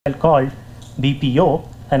called BPO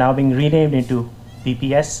and now being renamed into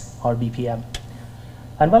BPS or BPM.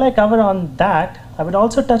 And while I cover on that, I would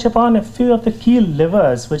also touch upon a few of the key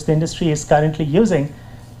levers which the industry is currently using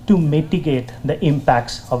to mitigate the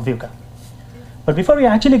impacts of VUCA. But before we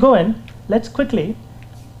actually go in, let's quickly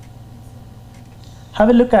have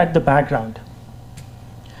a look at the background.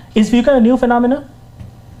 Is VUCA a new phenomenon?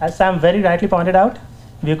 As Sam very rightly pointed out,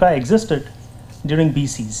 VUCA existed during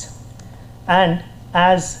BCs. And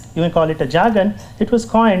as you may call it a jargon, it was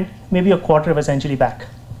coined maybe a quarter of a century back.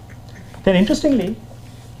 Then interestingly,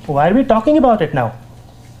 why are we talking about it now?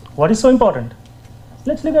 What is so important?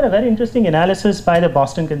 Let's look at a very interesting analysis by the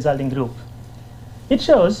Boston Consulting Group. It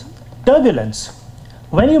shows turbulence,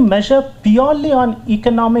 when you measure purely on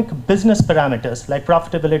economic business parameters like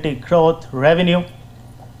profitability, growth, revenue,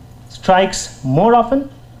 strikes more often,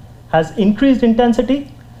 has increased intensity,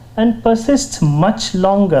 and persists much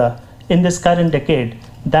longer in this current decade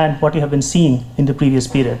than what you have been seeing in the previous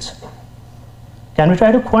periods. Can we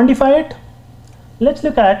try to quantify it? Let's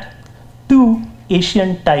look at two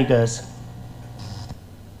Asian tigers.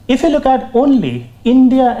 If you look at only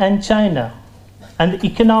India and China and the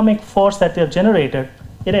economic force that they have generated,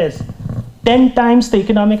 it is 10 times the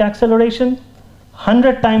economic acceleration,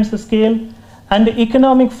 100 times the scale, and the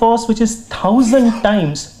economic force which is 1,000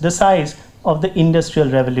 times the size of the Industrial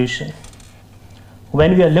Revolution.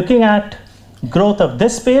 When we are looking at growth of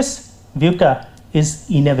this space, VUCA is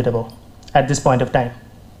inevitable at this point of time.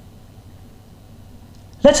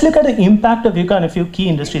 Let's look at the impact of VUCA on a few key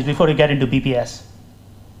industries before we get into BPS.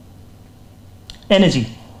 Energy.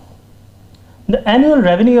 The annual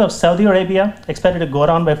revenue of Saudi Arabia expected to go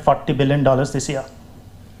around by $40 billion this year.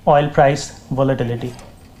 Oil price volatility.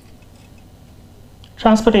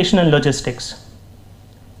 Transportation and logistics.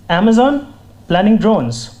 Amazon planning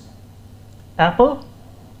drones. Apple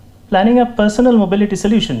planning a personal mobility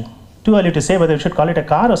solution. Too early to say whether we should call it a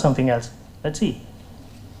car or something else. Let's see.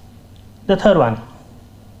 The third one.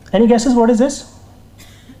 Any guesses what is this?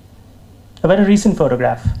 A very recent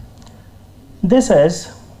photograph. This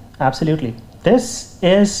is, absolutely, this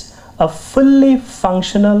is a fully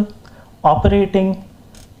functional operating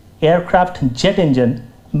aircraft jet engine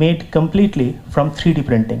made completely from 3D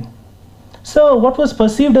printing. So what was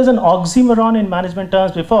perceived as an oxymoron in management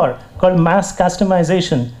terms before, called mass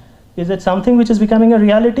customization, is it something which is becoming a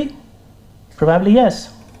reality? Probably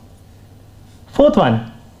yes. Fourth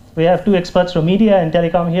one, we have two experts from media and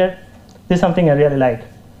telecom here. This is something I really like.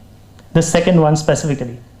 The second one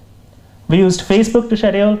specifically. We used Facebook to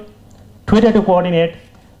schedule, Twitter to coordinate,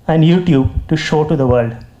 and YouTube to show to the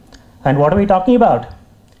world. And what are we talking about?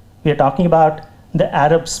 We are talking about the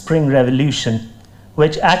Arab Spring Revolution,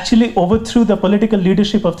 which actually overthrew the political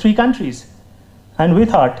leadership of 3 countries. And we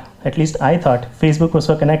thought, at least I thought, Facebook was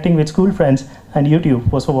for connecting with school friends and YouTube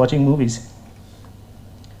was for watching movies.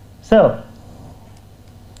 So,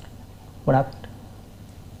 what happened?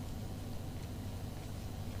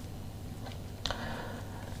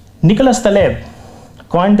 Nicholas Taleb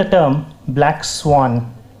coined the term black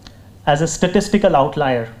swan as a statistical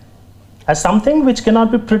outlier, as something which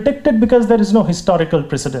cannot be predicted because there is no historical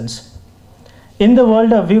precedence. In the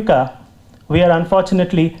world of VUCA, we are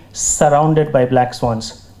unfortunately surrounded by black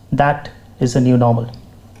swans. That is a new normal.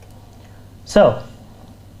 So,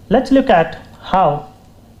 let's look at how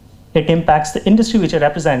it impacts the industry which I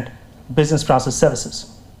represent, business process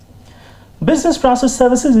services. Business process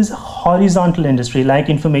services is a horizontal industry like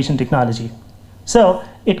information technology. So,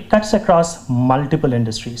 it cuts across multiple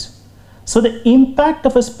industries. So, the impact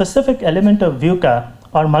of a specific element of VUCA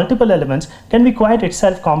or multiple elements can be quite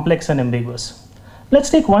itself complex and ambiguous. Let's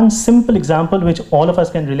take one simple example which all of us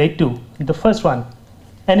can relate to. The first one,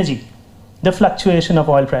 energy, the fluctuation of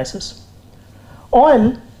oil prices.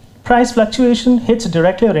 Oil price fluctuation hits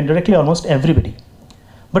directly or indirectly almost everybody.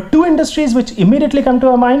 But 2 industries which immediately come to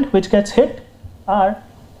our mind which gets hit are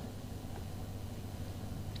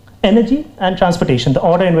energy and transportation, the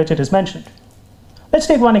order in which it is mentioned. Let's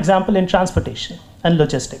take one example in transportation and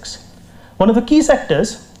logistics. One of the key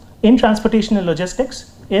sectors in transportation and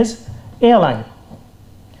logistics is airline,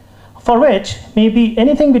 for which maybe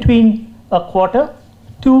anything between a quarter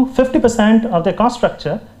to 50% of their cost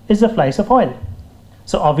structure is the price of oil.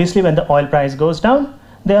 So obviously when the oil price goes down,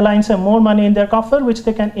 the airlines have more money in their coffer which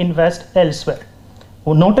they can invest elsewhere,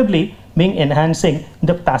 notably being enhancing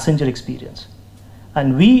the passenger experience.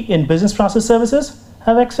 And we in business process services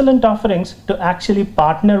have excellent offerings to actually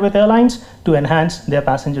partner with airlines to enhance their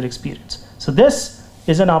passenger experience. So this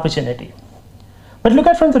is an opportunity. But look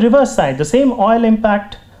at from the reverse side, the same oil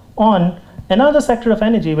impact on another sector of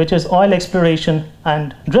energy, which is oil exploration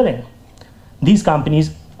and drilling. These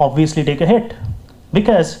companies obviously take a hit.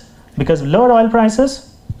 Because lower oil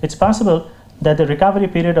prices, it's possible that the recovery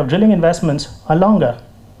period of drilling investments are longer.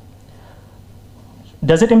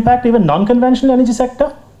 Does it impact even non-conventional energy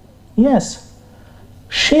sector? Yes.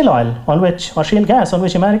 Shale oil or shale gas on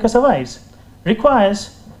which America survives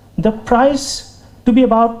requires the price to be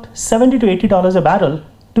about $70 to $80 a barrel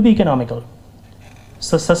to be economical.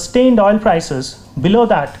 So sustained oil prices below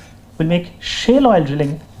that will make shale oil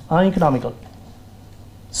drilling uneconomical.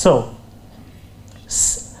 So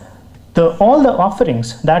all the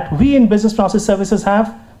offerings that we in business process services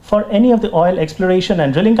have for any of the oil exploration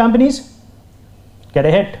and drilling companies get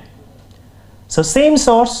a hit. So same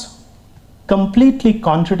source, completely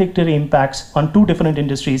contradictory impacts on two different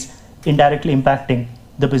industries, indirectly impacting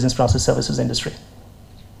the business process services industry.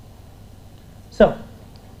 So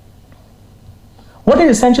what it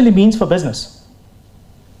essentially means for business.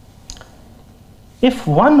 If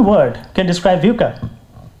one word can describe VUCA,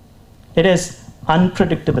 it is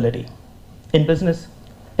unpredictability in business,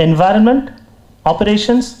 environment,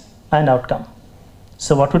 operations, and outcome.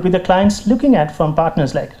 So what would be the clients looking at from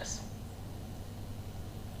partners like us?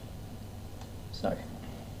 Sorry.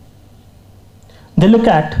 They look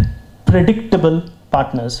at predictable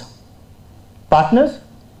partners. Partners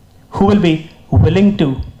who will be willing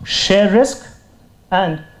to share risk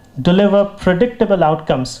and deliver predictable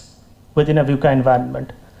outcomes within a VUCA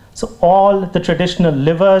environment. So all the traditional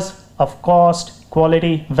levers of cost,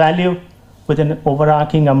 quality, value within an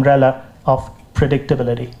overarching umbrella of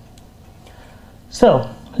predictability. So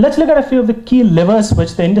let's look at a few of the key levers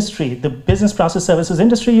which the industry, the business process services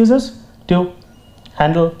industry uses to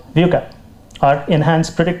handle VUCA or enhance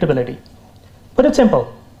predictability. Put it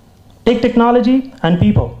simple. Take technology and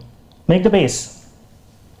people, make the base,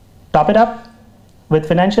 top it up with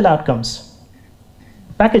financial outcomes,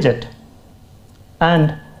 package it,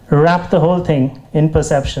 and wrap the whole thing in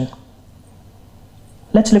perception.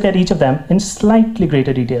 Let's look at each of them in slightly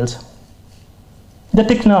greater details. The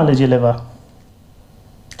technology lever.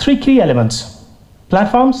 Three key elements: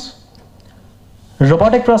 platforms,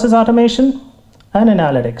 robotic process automation, and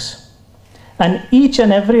analytics. And each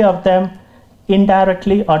and every of them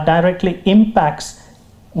indirectly or directly impacts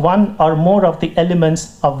one or more of the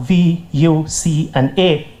elements of V, U, C, and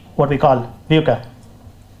A, what we call VUCA.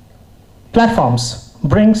 Platforms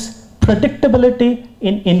brings predictability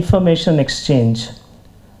in information exchange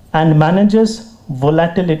and manages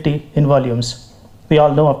volatility in volumes. We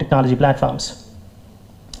all know of technology platforms.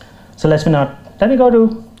 So let me go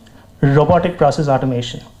to robotic process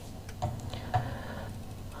automation.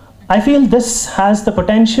 I feel this has the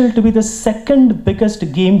potential to be the second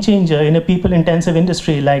biggest game changer in a people-intensive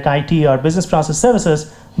industry like IT or business process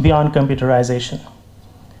services beyond computerization.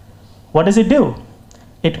 What does it do?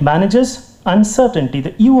 It manages uncertainty,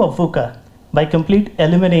 the U of VUCA, by complete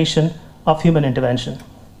elimination of human intervention.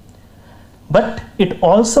 But it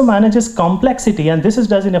also manages complexity, and this is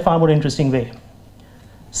done in a far more interesting way.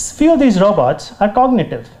 Few of these robots are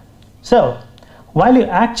cognitive. So while you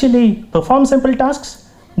actually perform simple tasks,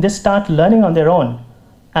 they start learning on their own,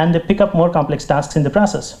 and they pick up more complex tasks in the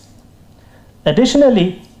process.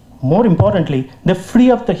 Additionally, more importantly, they free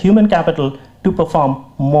up the human capital to perform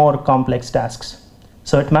more complex tasks.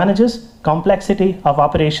 So it manages complexity of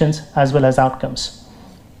operations as well as outcomes.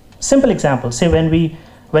 Simple example, say when we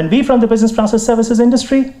from the business process services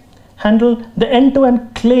industry handle the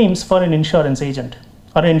end-to-end claims for an insurance agent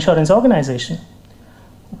or an insurance organization.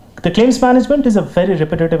 The claims management is a very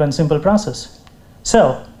repetitive and simple process.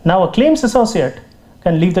 So now a claims associate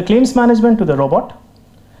can leave the claims management to the robot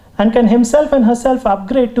and can himself and herself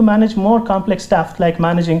upgrade to manage more complex stuff like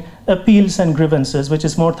managing appeals and grievances, which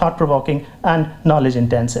is more thought-provoking and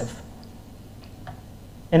knowledge-intensive.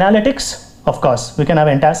 Analytics, of course, we can have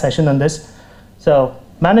an entire session on this. So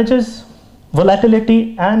manages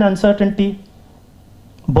volatility and uncertainty,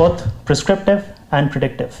 both prescriptive and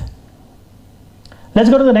predictive. Let's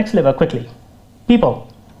go to the next level quickly.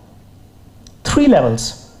 People. 3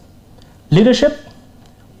 levels: leadership,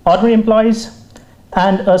 ordinary employees,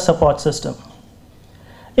 and a support system.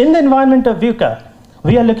 In the environment of VUCA,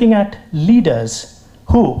 we are looking at leaders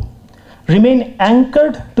who remain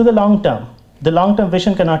anchored to the long term. The long-term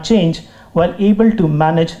vision cannot change while able to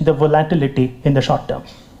manage the volatility in the short term.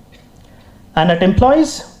 And at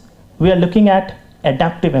employees, we are looking at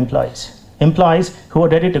adaptive employees, employees who are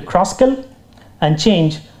ready to cross-skill and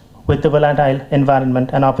change with the volatile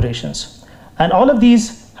environment and operations. And all of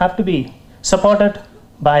these have to be supported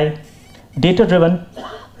by data-driven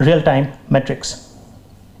real-time metrics.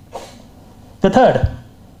 The third,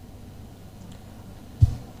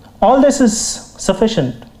 all this is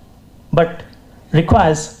sufficient, but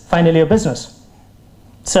requires finally a business.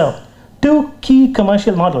 So two key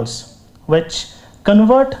commercial models which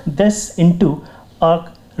convert this into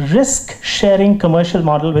a risk-sharing commercial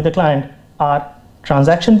model with the client are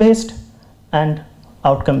transaction-based and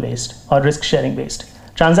outcome-based or risk-sharing based.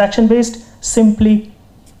 Transaction-based, simply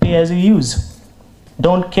pay as you use.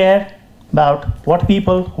 Don't care about what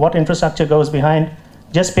people, what infrastructure goes behind,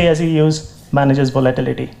 just pay as you use, manages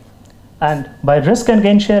volatility. And by risk and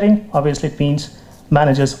gain sharing, obviously it means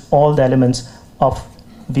manages all the elements of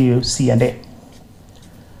VUCA.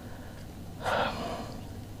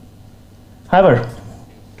 However,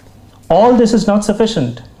 all this is not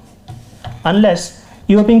sufficient unless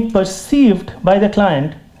you are being perceived by the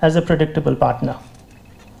client as a predictable partner.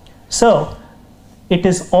 So it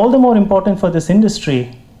is all the more important for this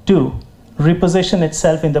industry to reposition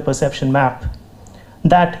itself in the perception map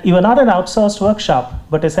that you are not an outsourced workshop,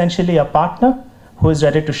 but essentially a partner who is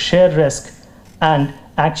ready to share risk and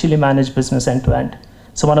actually manage business end to end.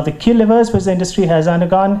 So one of the key levers which the industry has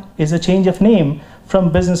undergone is a change of name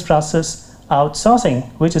from business process outsourcing,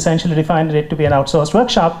 which essentially defined it to be an outsourced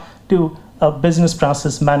workshop, to a business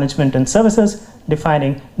process management and services,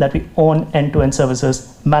 defining that we own end-to-end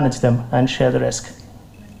services, manage them, and share the risk.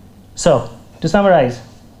 So, to summarize,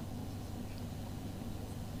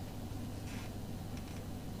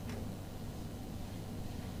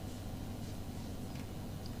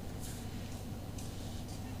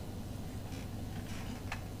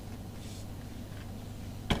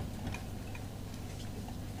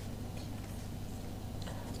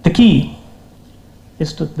 the key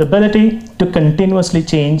is the ability to continuously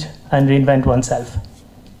change and reinvent oneself.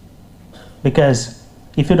 Because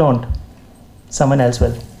if you don't, someone else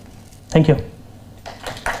will. Thank you.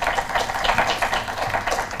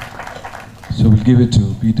 So we'll give it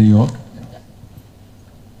to Peter York.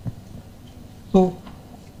 So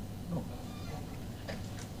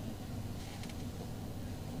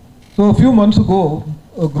a few months ago,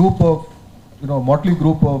 a group of, motley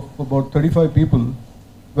group of about 35 people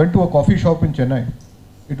went to a coffee shop in Chennai.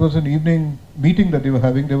 It was an evening meeting that they were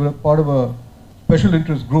having. They were part of a special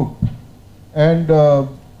interest group. And,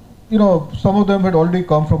 some of them had already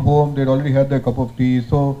come from home. They'd already had their cup of tea.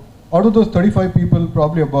 So out of those 35 people,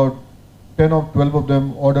 probably about 10 or 12 of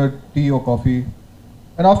them ordered tea or coffee.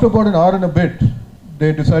 And after about an hour and a bit,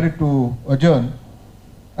 they decided to adjourn.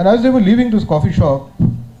 And as they were leaving this coffee shop,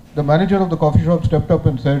 the manager of the coffee shop stepped up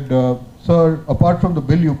and said, "Sir, apart from the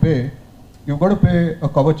bill you pay, you've got to pay a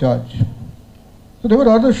cover charge." So they were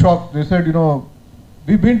rather shocked. They said,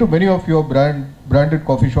 we've been to many of your branded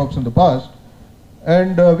coffee shops in the past,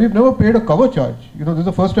 and we've never paid a cover charge. This is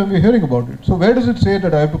the first time we're hearing about it. So where does it say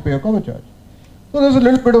that I have to pay a cover charge? So there's a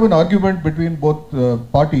little bit of an argument between both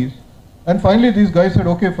parties. And finally these guys said,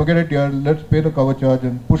 okay, forget it, yeah, let's pay the cover charge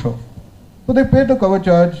and push off. So they paid the cover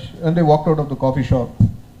charge and they walked out of the coffee shop.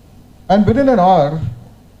 And within an hour,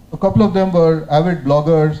 a couple of them were avid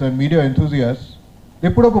bloggers and media enthusiasts.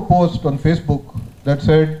 They put up a post on Facebook that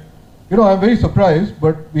said, I'm very surprised,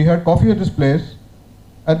 but we had coffee at this place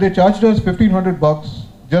and they charged us $1,500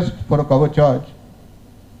 just for a cover charge,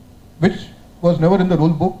 which was never in the rule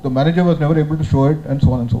book. The manager was never able to show it, and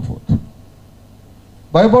so on and so forth.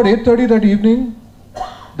 By about 8:30 that evening,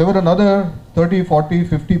 there were another 30, 40,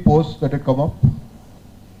 50 posts that had come up.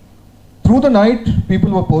 Through the night,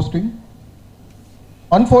 people were posting.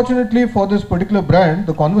 Unfortunately for this particular brand,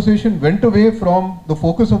 the conversation went away from the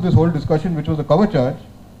focus of this whole discussion, which was the cover charge,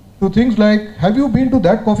 to things like, have you been to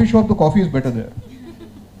that coffee shop? The coffee is better there.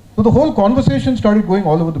 So the whole conversation started going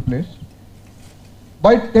all over the place.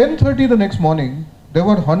 By 10:30 the next morning, there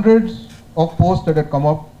were hundreds of posts that had come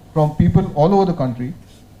up from people all over the country.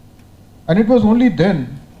 And it was only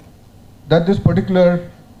then that this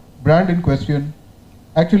particular brand in question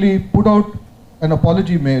actually put out an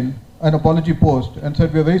apology mail, an apology post, and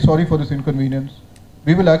said, we are very sorry for this inconvenience.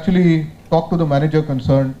 We will actually talk to the manager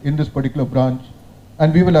concerned in this particular branch,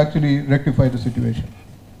 and we will actually rectify the situation.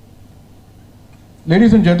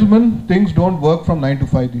 Ladies and gentlemen, things don't work from 9 to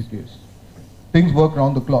 5 these days. Things work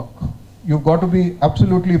round the clock. You've got to be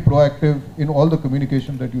absolutely proactive in all the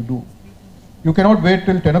communication that you do. You cannot wait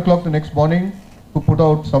till 10 o'clock the next morning to put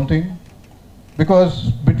out something,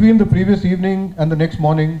 because between the previous evening and the next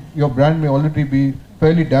morning, your brand may already be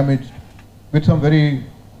fairly damaged with some very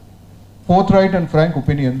forthright and frank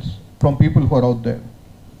opinions from people who are out there.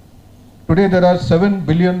 Today there are 7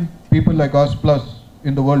 billion people like us plus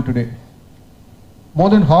in the world today. More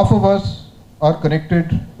than half of us are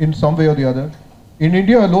connected in some way or the other. In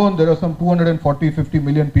India alone, there are some 240-50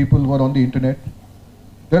 million people who are on the internet.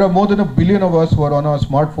 There are more than 1 billion of us who are on our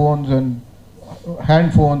smartphones and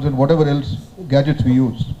hand phones and whatever else gadgets we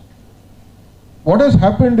use. What has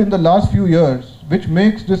happened in the last few years which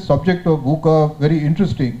makes this subject of VUCA very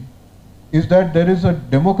interesting is that there is a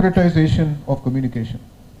democratization of communication.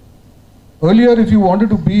 Earlier, if you wanted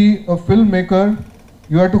to be a filmmaker,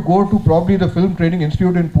 you had to go to probably the Film Training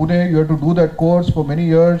Institute in Pune. You had to do that course for many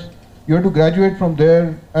years. You had to graduate from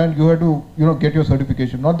there, and you had to, get your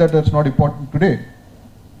certification. Not that that's not important today,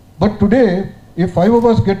 but today, if 5 of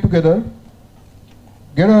us get together,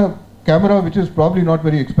 get a camera which is probably not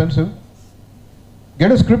very expensive,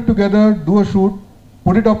 get a script together, do a shoot,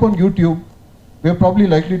 put it up on YouTube, we are probably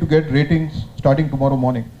likely to get ratings starting tomorrow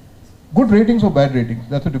morning. Good ratings or bad ratings,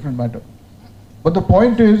 that's a different matter. But the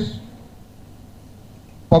point is,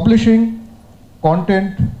 publishing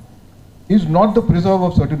content is not the preserve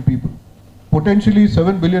of certain people. Potentially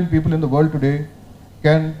 7 billion people in the world today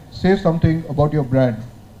can say something about your brand.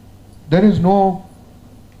 There is no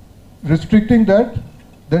restricting that.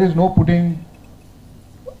 There is no putting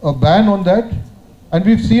a ban on that. And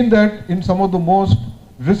we've seen that in some of the most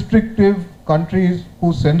restrictive countries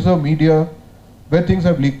who censor media, where things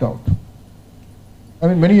have leaked out. I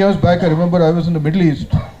mean, many years back, I remember I was in the Middle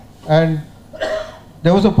East, and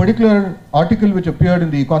there was a particular article which appeared in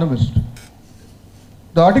The Economist.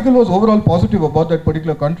 The article was overall positive about that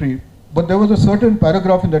particular country, but there was a certain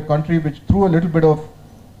paragraph in that country which threw a little bit of,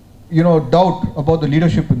 doubt about the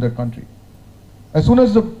leadership in that country. As soon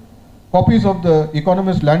as the copies of The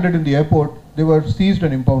Economist landed in the airport, they were seized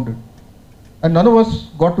and impounded. And none of us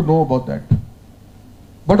got to know about that.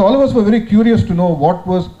 But all of us were very curious to know what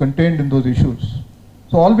was contained in those issues.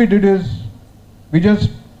 So all we did is, we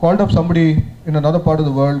just called up somebody in another part of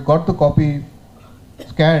the world, got the copy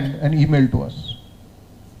scanned and emailed to us.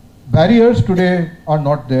 Barriers today are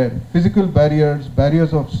not there. Physical barriers,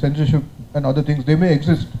 barriers of censorship and other things, they may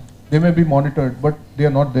exist, they may be monitored, but they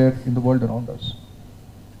are not there in the world around us.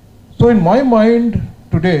 So in my mind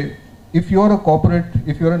today, if you are a corporate,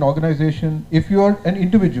 if you are an organization, if you are an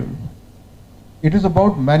individual, it is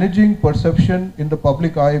about managing perception in the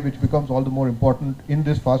public eye, which becomes all the more important in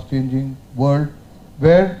this fast-changing world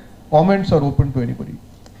where comments are open to anybody.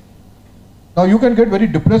 Now you can get very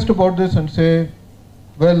depressed about this and say,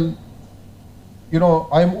 well,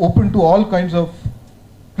 I'm open to all kinds of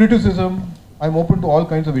criticism, I'm open to all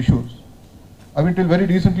kinds of issues. I mean, till very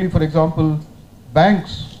recently, for example,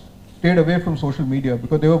 banks stayed away from social media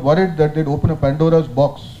because they were worried that they'd open a Pandora's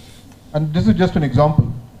box. And this is just an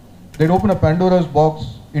example. They'd open a Pandora's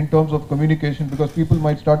box in terms of communication because people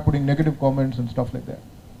might start putting negative comments and stuff like that.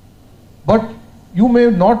 But you may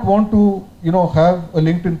not want to, have a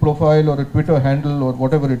LinkedIn profile or a Twitter handle or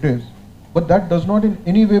whatever it is, but that does not in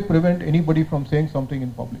any way prevent anybody from saying something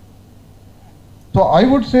in public. So I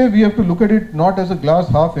would say we have to look at it not as a glass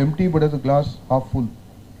half empty, but as a glass half full,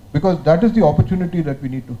 because that is the opportunity that we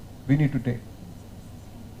need to take.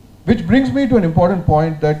 Which brings me to an important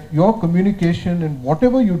point, that your communication in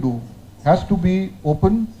whatever you do has to be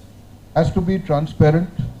open, has to be transparent,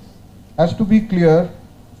 has to be clear,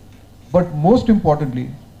 but most importantly,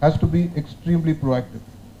 has to be extremely proactive.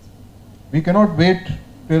 We cannot wait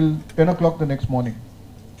till 10 o'clock the next morning.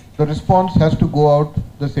 The response has to go out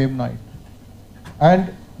the same night.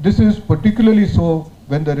 And this is particularly so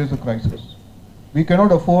when there is a crisis. We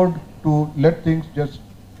cannot afford to let things just,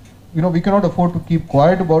 we cannot afford to keep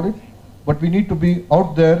quiet about it, but we need to be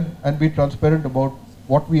out there and be transparent about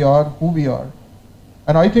what we are, who we are.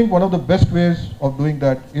 And I think one of the best ways of doing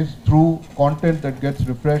that is through content that gets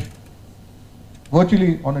refreshed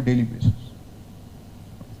virtually on a daily basis.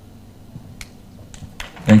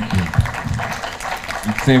 Thank you.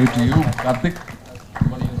 Let's save it to you, Karthik.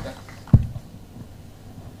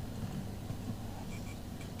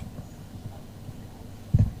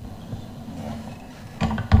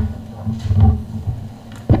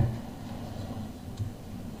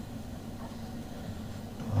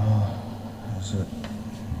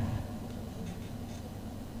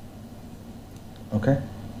 Okay.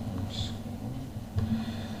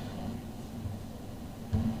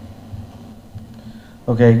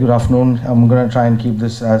 Okay, good afternoon. I'm going to try and keep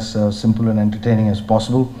this as simple and entertaining as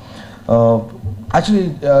possible.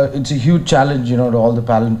 Actually, it's a huge challenge, to all the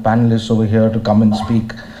panelists over here to come and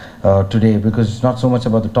speak today, because it's not so much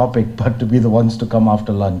about the topic, but to be the ones to come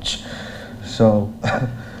after lunch. So,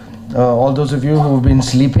 all those of you who have been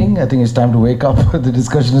sleeping, I think it's time to wake up. The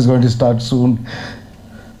discussion is going to start soon.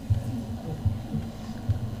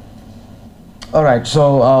 All right,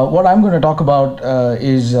 so what I'm going to talk about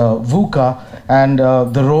is VUCA and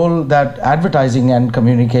the role that advertising and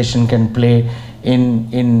communication can play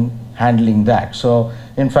in handling that. So,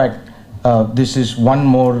 in fact, this is one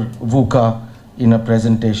more VUCA in a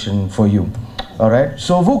presentation for you. All right.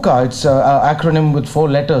 So VUCA, it's an acronym with 4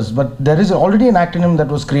 letters, but there is already an acronym that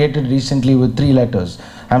was created recently with 3 letters.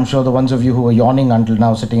 I'm sure the ones of you who are yawning until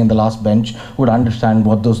now, sitting in the last bench, would understand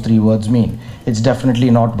what those 3 words mean. It's definitely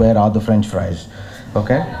not where are the French fries.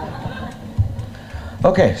 Okay.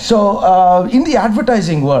 Okay, so in the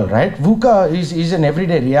advertising world, right, VUCA is an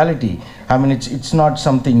everyday reality. I mean, it's not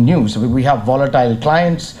something new. So we have volatile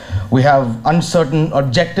clients, we have uncertain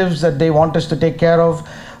objectives that they want us to take care of.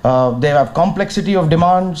 They have complexity of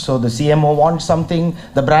demand, so the CMO wants something,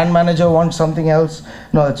 the brand manager wants something else.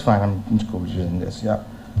 No, that's fine, I'm using this, yeah.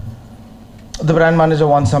 The brand manager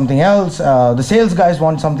wants something else, the sales guys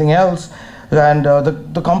want something else, and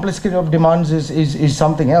the complexity of demands is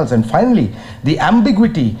something else. And finally, the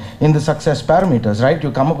ambiguity in the success parameters, right?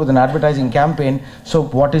 You come up with an advertising campaign, so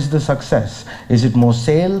what is the success? Is it more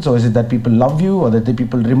sales, or is it that people love you, or that the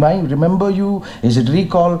people remember you? Is it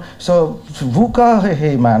recall? So VUCA,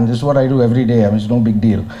 hey man, this is what I do every day. I mean, it's no big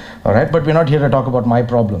deal, all right? But we're not here to talk about my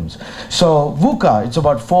problems. So VUCA, it's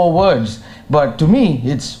about 4 words. But to me,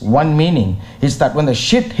 it's one meaning. It's that when the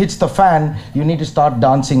shit hits the fan, you need to start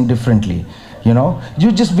dancing differently. You know,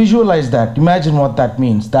 you just visualize that. Imagine what that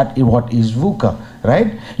means. That is what is VUCA,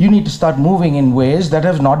 right? You need to start moving in ways that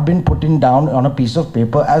have not been put down on a piece of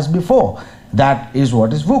paper as before. That is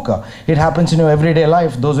what is VUCA. It happens in your everyday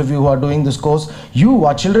life. Those of you who are doing this course, you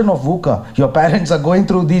are children of VUCA. Your parents are going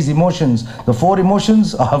through these emotions. The 4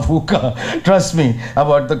 emotions are VUCA. Trust me,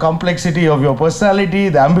 about the complexity of your personality,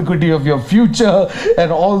 the ambiguity of your future,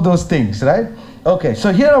 and all those things, right? Okay,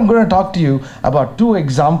 so here I'm going to talk to you about 2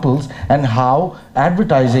 examples and how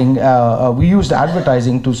advertising, we used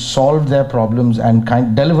advertising to solve their problems and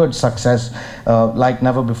delivered success like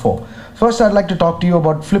never before. First, I'd like to talk to you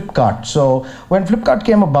about Flipkart. So when Flipkart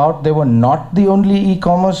came about, they were not the only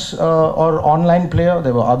e-commerce or online player.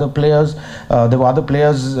 There were other players. Like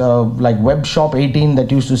Webshop 18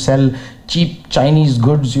 that used to sell cheap Chinese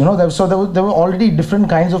goods, you know. So there were already different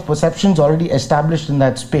kinds of perceptions already established in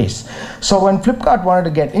that space. So when Flipkart wanted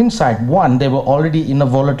to get inside, one, they were already in a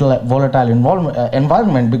volatile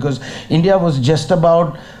environment, because India was just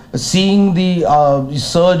about seeing the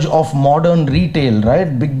surge of modern retail,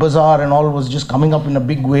 right? Big Bazaar and all was just coming up in a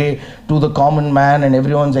big way to the common man, and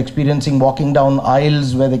everyone's experiencing walking down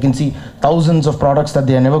aisles where they can see thousands of products that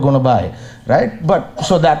they are never going to buy, right? But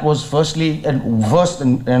so that was firstly, and first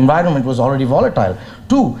environment was already volatile.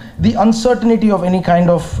 2, the uncertainty of any kind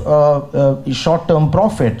of short-term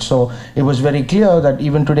profit. So it was very clear that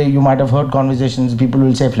even today you might have heard conversations, people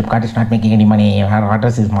will say Flipkart is not making any money,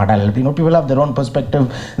 artist is model. You know, people have their own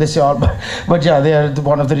perspective. They say, but yeah, they are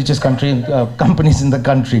one of the richest companies in the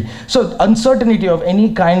country. So uncertainty of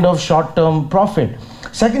any kind of short-term profit.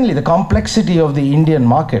 Secondly, the complexity of the Indian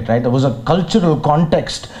market, right? There was a cultural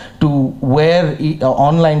context to where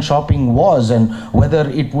online shopping was and whether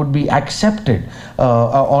it would be accepted,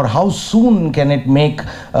 or how soon can it make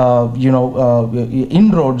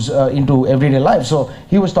inroads into everyday life. So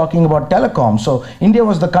he was talking about telecom. So India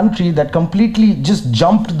was the country that completely just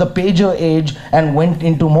jumped the pager age and went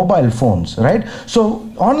into mobile phones, right? So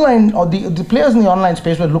online, or the players in the online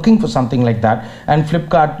space were looking for something like that, and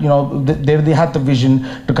Flipkart, you know, they had the vision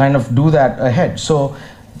to kind of do that ahead. So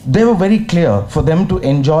they were very clear, for them to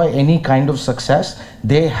enjoy any kind of success,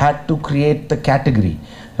 they had to create the category,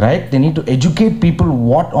 right? They need to educate people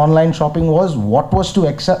what online shopping was, what was to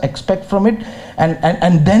expect from it,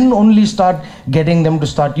 and then only start getting them to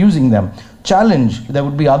start using them. Challenge, there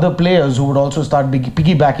would be other players who would also start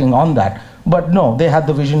piggybacking on that. But no, they had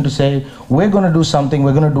the vision to say, we're going to do something,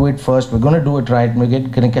 we're going to do it first, we're going to do it right, and we're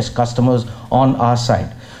going to get customers on our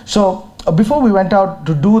side. So before we went out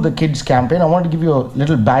to do the kids campaign, I want to give you a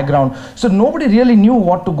little background. So nobody really knew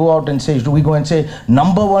what to go out and say. Do we go and say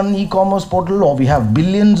 #1 e-commerce portal, or we have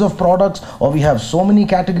billions of products, or we have so many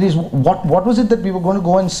categories? What was it that we were going to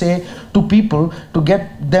go and say to people to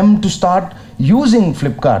get them to start using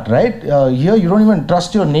Flipkart, right? Here you don't even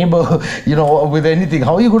trust your neighbor, you know, with anything.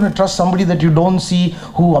 How are you going to trust somebody that you don't see,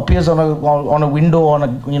 who appears on a window,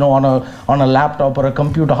 on a laptop or a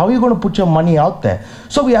computer? How are you going to put your money out there?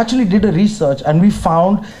 So we actually did a research, and we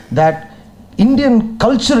found that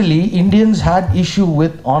culturally, Indians had issue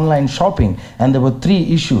with online shopping, and there were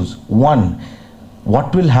 3 issues. 1,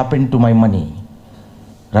 what will happen to my money?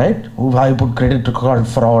 Right? How you put credit card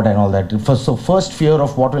fraud and all that. So first, fear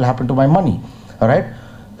of what will happen to my money. All right.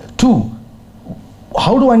 2,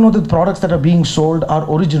 how do I know that the products that are being sold are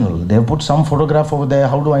original? They have put some photograph over there.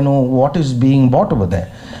 How do I know what is being bought over there?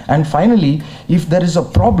 And finally, if there is a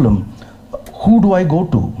problem, who do I go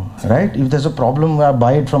to, right? If there's a problem, I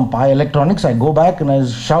buy it from Pi Electronics, I go back and I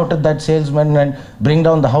shout at that salesman and bring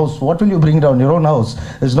down the house. What will you bring down? Your own house.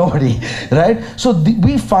 There's nobody, right? So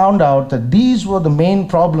we found out that these were the main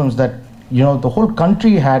problems that, you know, the whole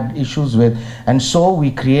country had issues with, and so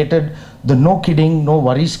we created the No Kidding, No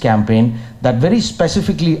Worries campaign that very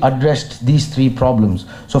specifically addressed these three problems.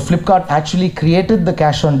 So Flipkart actually created the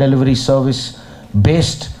cash on delivery service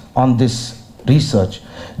based on this research.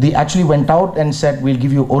 They actually went out and said, we'll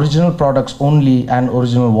give you original products only and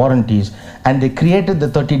original warranties, and they created the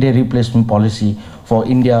 30-day replacement policy for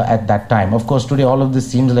India at that time. Of course, today all of this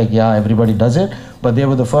seems like, yeah, everybody does it, but they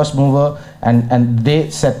were the first mover, and they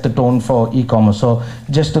set the tone for e-commerce. So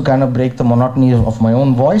just to kind of break the monotony of my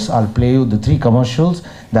own voice, I'll play you the three commercials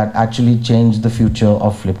that actually changed the future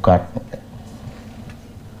of Flipkart.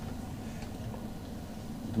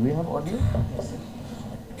 Do we have audio? Yes, sir.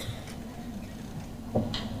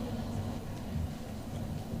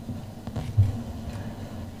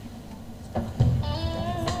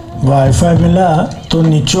 Wifi मिला तो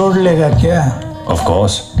निचोड़ लेगा क्या? Of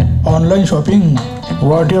course. Online shopping,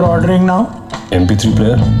 what your ordering now? MP3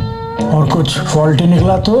 player. और कुछ faulty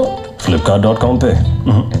निकला तो? Flipkart.com पे?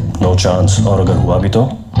 No chance. और अगर हुआ भी तो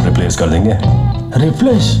रिप्लेस कर देंगे.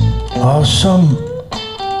 Replace? Awesome.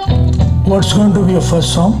 What's going to be your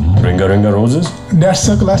first song? Ringa Ringa Roses. That's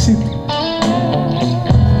a classic.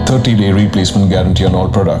 30-day replacement guarantee on all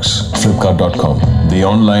products. Flipkart.com, the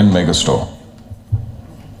online mega store.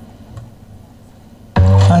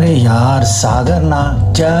 अरे यार, सागर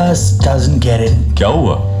ना just doesn't get it. क्या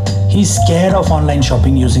हुआ? He's scared of online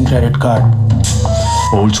shopping using credit card.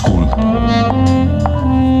 Old school.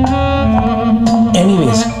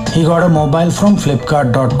 Anyways, he got a mobile from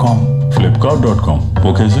Flipkart.com. Flipkart.com.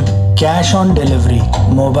 वो कैसे? Cash on delivery.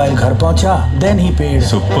 Mobile घर पहुंचा, then he paid.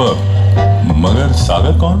 Super. मगर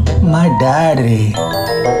सागर कौन? My dad रे.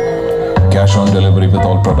 Cash on delivery with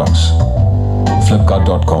all products.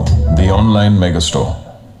 Flipkart.com, the online mega store.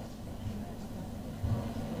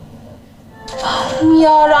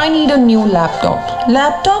 यार, I need a new laptop.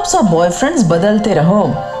 Laptops और boyfriends बदलते रहो.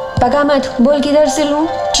 पका मत, बोल किधर से लूं?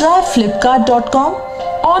 Try Flipkart.com.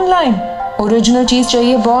 Online. Original चीज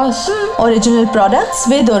चाहिए boss. Original products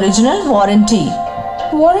with original warranty.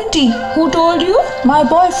 Warranty? Who told you? My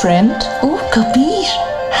boyfriend. Oh, Kabir.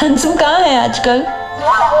 Handsome कहाँ है आजकल?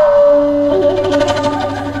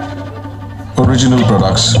 Original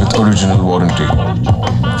products with original warranty.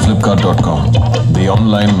 Flipkart.com, the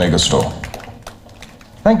online mega store.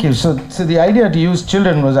 Thank you. So the idea to use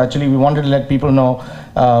children was actually we wanted to let people know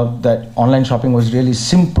that online shopping was really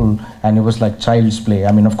simple and it was like child's play.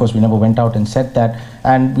 I mean, of course, we never went out and said that.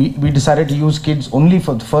 And we decided to use kids only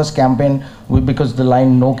for the first campaign because the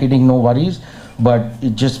line "No Kidding, No Worries." But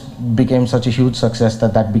it just became such a huge success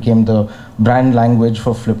that became the brand language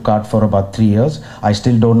for Flipkart for about 3 years. I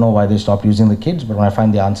still don't know why they stopped using the kids, but when I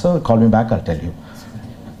find the answer, call me back, I'll tell you.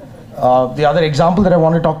 The other example that I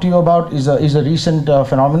want to talk to you about is a recent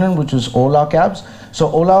phenomenon, which is Ola cabs. So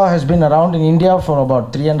Ola has been around in India for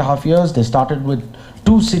about 3.5 years. They started with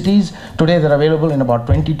 2 cities. Today they're available in about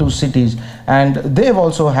 22 cities. And they've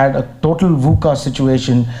also had a total VUCA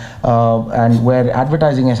situation and where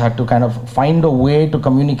advertising has had to kind of find a way to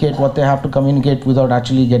communicate what they have to communicate without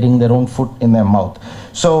actually getting their own foot in their mouth.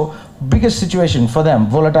 So biggest situation for them,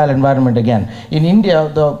 volatile environment again. In India,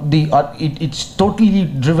 it's totally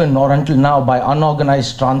driven, or until now, by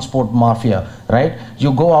unorganized transport mafia, right?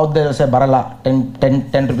 You go out there and say, Barala,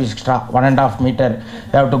 10 rupees extra, 1.5 meter,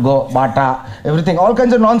 you have to go, Bata, everything, all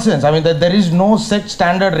kinds of nonsense. I mean, there is no set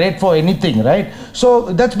standard rate for anything, right? So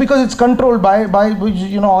that's because it's controlled by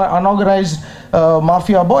unorganized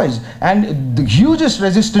mafia boys. And the hugest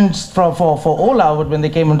resistance for Ola when they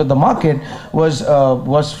came into the market was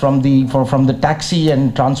from the taxi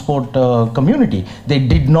and transport community. They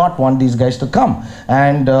did not want these guys to come,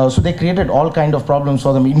 and so they created all kind of problems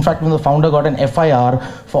for them. In fact, when the founder got an FIR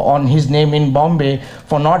on his name in Bombay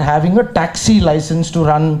for not having a taxi license to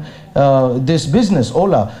run this business,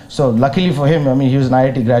 Ola. So luckily for him, I mean, he was an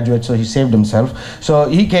IIT graduate, so he saved himself. So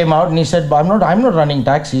he came out and he said, I'm not running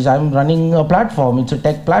taxis, I'm running a platform. It's a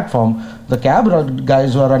tech platform. The cab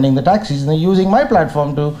guys who are running the taxis, and they're using my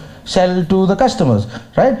platform to sell to the customers,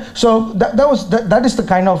 right? So that is the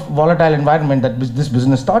kind of volatile environment that this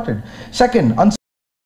business started. Second,